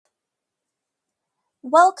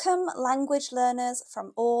Welcome, language learners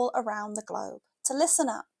from all around the globe, to Listen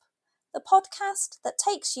Up, the podcast that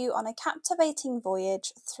takes you on a captivating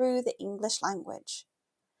voyage through the English language.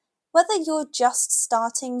 Whether you're just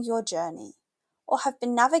starting your journey or have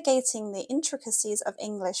been navigating the intricacies of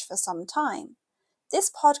English for some time, this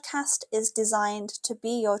podcast is designed to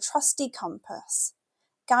be your trusty compass,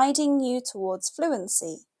 guiding you towards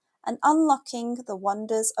fluency and unlocking the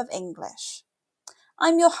wonders of English.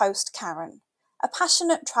 I'm your host, Karen, a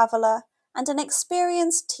passionate traveller and an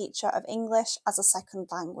experienced teacher of English as a second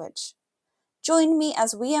language. Join me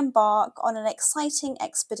as we embark on an exciting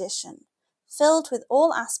expedition filled with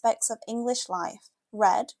all aspects of English life,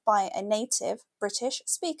 read by a native British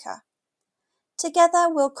speaker. Together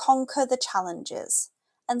we'll conquer the challenges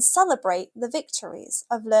and celebrate the victories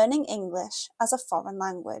of learning English as a foreign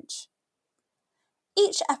language.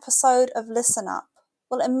 Each episode of Listen Up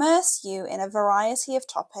will immerse you in a variety of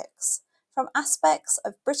topics, from aspects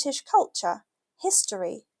of British culture,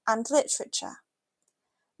 history, and literature.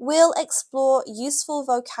 We'll explore useful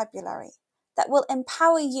vocabulary that will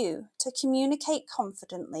empower you to communicate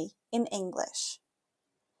confidently in English.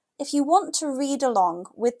 If you want to read along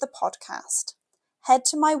with the podcast, head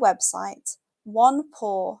to my website,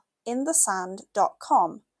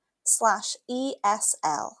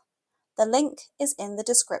 onepawinthesand.com/ESL. The link is in the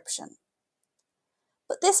description.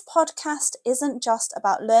 But this podcast isn't just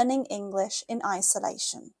about learning English in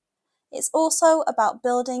isolation. It's also about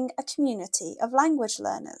building a community of language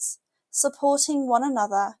learners, supporting one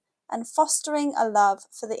another, and fostering a love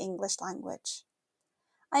for the English language.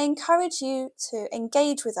 I encourage you to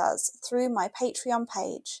engage with us through my Patreon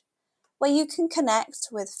page, where you can connect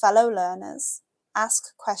with fellow learners,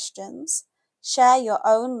 ask questions, share your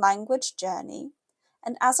own language journey,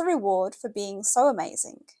 and as a reward for being so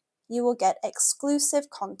amazing, you will get exclusive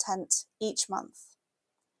content each month.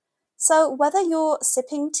 So whether you're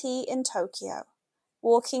sipping tea in Tokyo,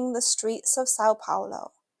 walking the streets of Sao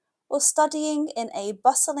Paulo, or studying in a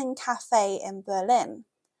bustling cafe in Berlin,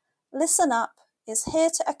 Listen Up is here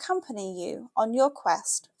to accompany you on your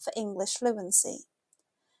quest for English fluency.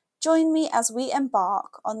 Join me as we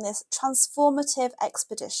embark on this transformative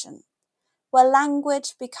expedition, where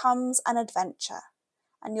language becomes an adventure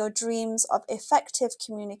and your dreams of effective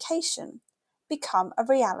communication become a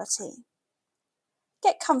reality.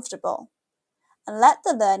 Get comfortable and let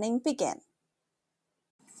the learning begin.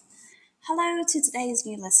 Hello to today's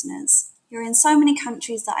new listeners. You're in so many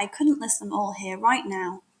countries that I couldn't list them all here right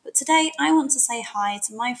now, but today I want to say hi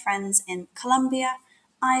to my friends in Colombia,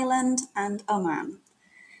 Ireland, and Oman.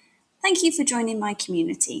 Thank you for joining my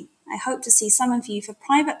community. I hope to see some of you for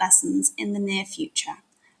private lessons in the near future.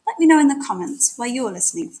 Let me know in the comments where you're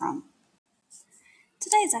listening from.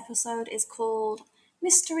 Today's episode is called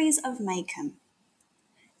Mysteries of Maycomb.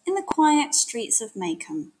 In the quiet streets of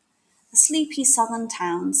Maycomb, a sleepy southern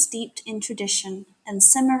town steeped in tradition and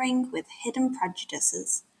simmering with hidden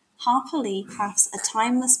prejudices, Harper Lee crafts a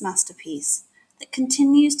timeless masterpiece that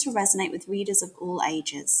continues to resonate with readers of all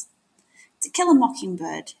ages. To Kill a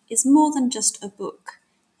Mockingbird is more than just a book.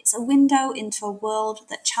 It's a window into a world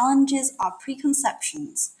that challenges our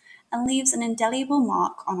preconceptions and leaves an indelible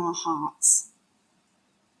mark on our hearts.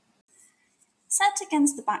 Set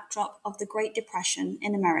against the backdrop of the Great Depression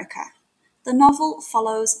in America, the novel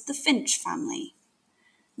follows the Finch family.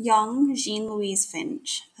 Young Jean-Louise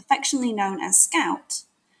Finch, affectionately known as Scout,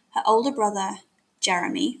 her older brother,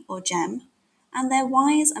 Jeremy, or Jem, and their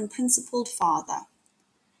wise and principled father,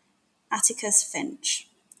 Atticus Finch.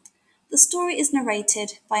 The story is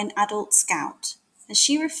narrated by an adult Scout, as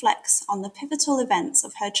she reflects on the pivotal events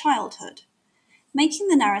of her childhood, making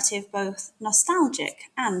the narrative both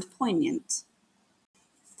nostalgic and poignant.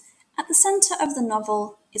 At the centre of the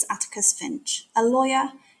novel is Atticus Finch, a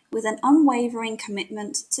lawyer with an unwavering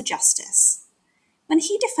commitment to justice. When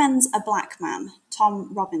he defends a black man,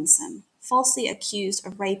 Tom Robinson, falsely accused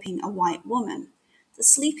of raping a white woman, the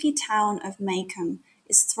sleepy town of Maycomb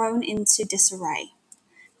is thrown into disarray.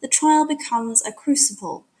 The trial becomes a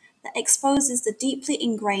crucible that exposes the deeply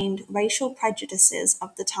ingrained racial prejudices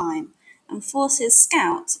of the time and forces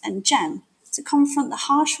Scout and Jem to confront the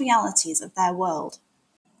harsh realities of their world.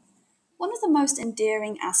 One of the most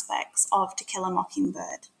endearing aspects of To Kill a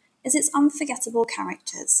Mockingbird is its unforgettable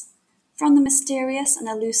characters. From the mysterious and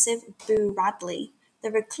elusive Boo Radley,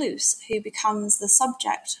 the recluse who becomes the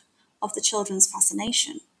subject of the children's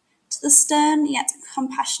fascination, to the stern yet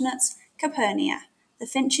compassionate Calpurnia, the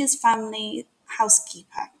Finch's family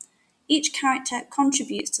housekeeper. Each character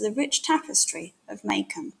contributes to the rich tapestry of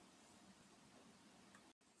Maycomb.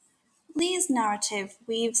 Lee's narrative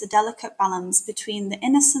weaves a delicate balance between the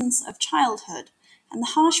innocence of childhood and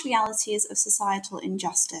the harsh realities of societal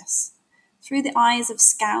injustice. Through the eyes of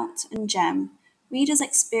Scout and Gem, readers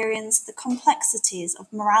experience the complexities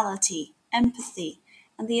of morality, empathy,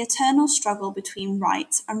 and the eternal struggle between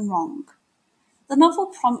right and wrong. The novel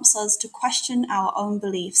prompts us to question our own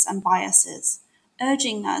beliefs and biases,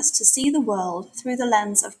 urging us to see the world through the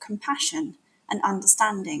lens of compassion and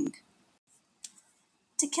understanding.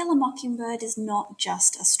 To Kill a Mockingbird is not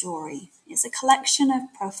just a story, it's a collection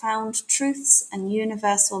of profound truths and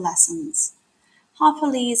universal lessons. Harper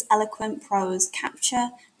Lee's eloquent prose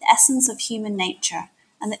capture the essence of human nature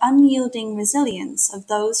and the unyielding resilience of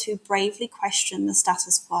those who bravely question the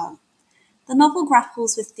status quo. The novel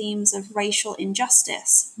grapples with themes of racial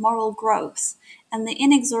injustice, moral growth, and the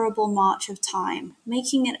inexorable march of time,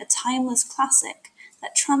 making it a timeless classic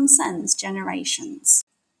that transcends generations.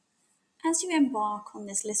 As you embark on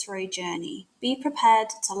this literary journey, be prepared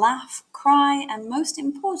to laugh, cry, and most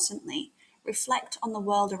importantly, reflect on the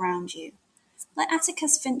world around you. Let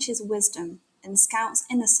Atticus Finch's wisdom and Scout's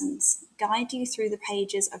innocence guide you through the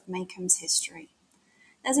pages of Maycomb's history.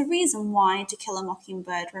 There's a reason why To Kill a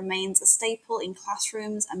Mockingbird remains a staple in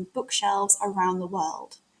classrooms and bookshelves around the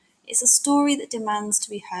world. It's a story that demands to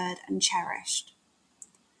be heard and cherished.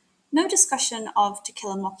 No discussion of To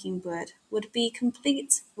Kill a Mockingbird would be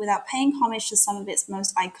complete without paying homage to some of its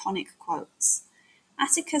most iconic quotes.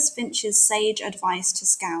 Atticus Finch's sage advice to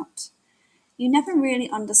Scout: "You never really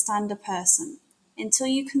understand a person until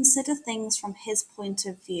you consider things from his point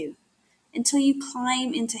of view, until you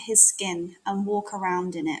climb into his skin and walk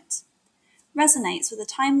around in it," resonates with a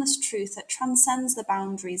timeless truth that transcends the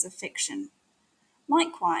boundaries of fiction.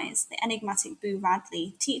 Likewise, the enigmatic Boo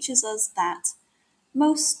Radley teaches us that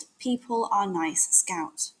most people are nice,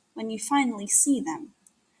 Scout, when you finally see them,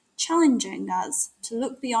 challenging us to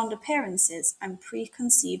look beyond appearances and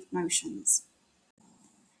preconceived notions.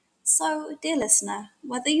 So, dear listener,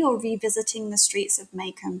 whether you're revisiting the streets of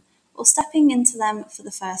Maycomb or stepping into them for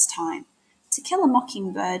the first time, To Kill a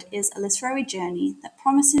Mockingbird is a literary journey that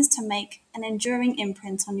promises to make an enduring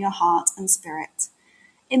imprint on your heart and spirit.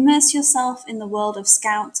 Immerse yourself in the world of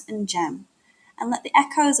Scout and Gem, and let the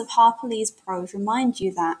echoes of Harper Lee's prose remind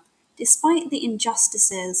you that, despite the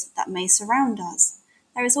injustices that may surround us,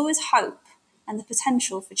 there is always hope and the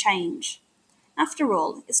potential for change. After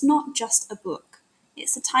all, it's not just a book,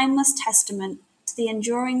 it's a timeless testament to the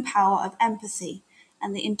enduring power of empathy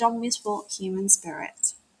and the indomitable human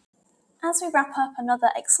spirit. As we wrap up another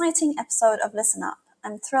exciting episode of Listen Up,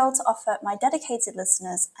 I'm thrilled to offer my dedicated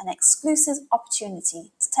listeners an exclusive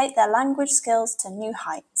opportunity to take their language skills to new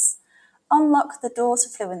heights. Unlock the door to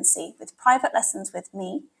fluency with private lessons with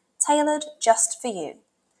me, tailored just for you.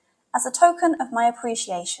 As a token of my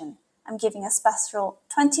appreciation, I'm giving a special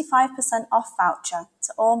 25% off voucher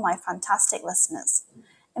to all my fantastic listeners.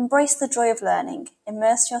 Embrace the joy of learning,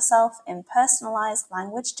 immerse yourself in personalized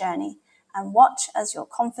language journey, and watch as your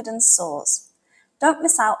confidence soars. Don't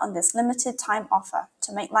miss out on this limited time offer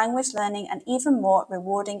to make language learning an even more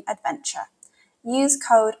rewarding adventure. Use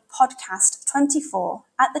code PODCAST24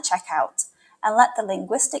 at the checkout and let the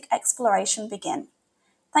linguistic exploration begin.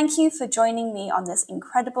 Thank you for joining me on this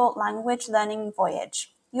incredible language learning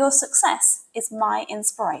voyage. Your success is my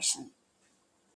inspiration.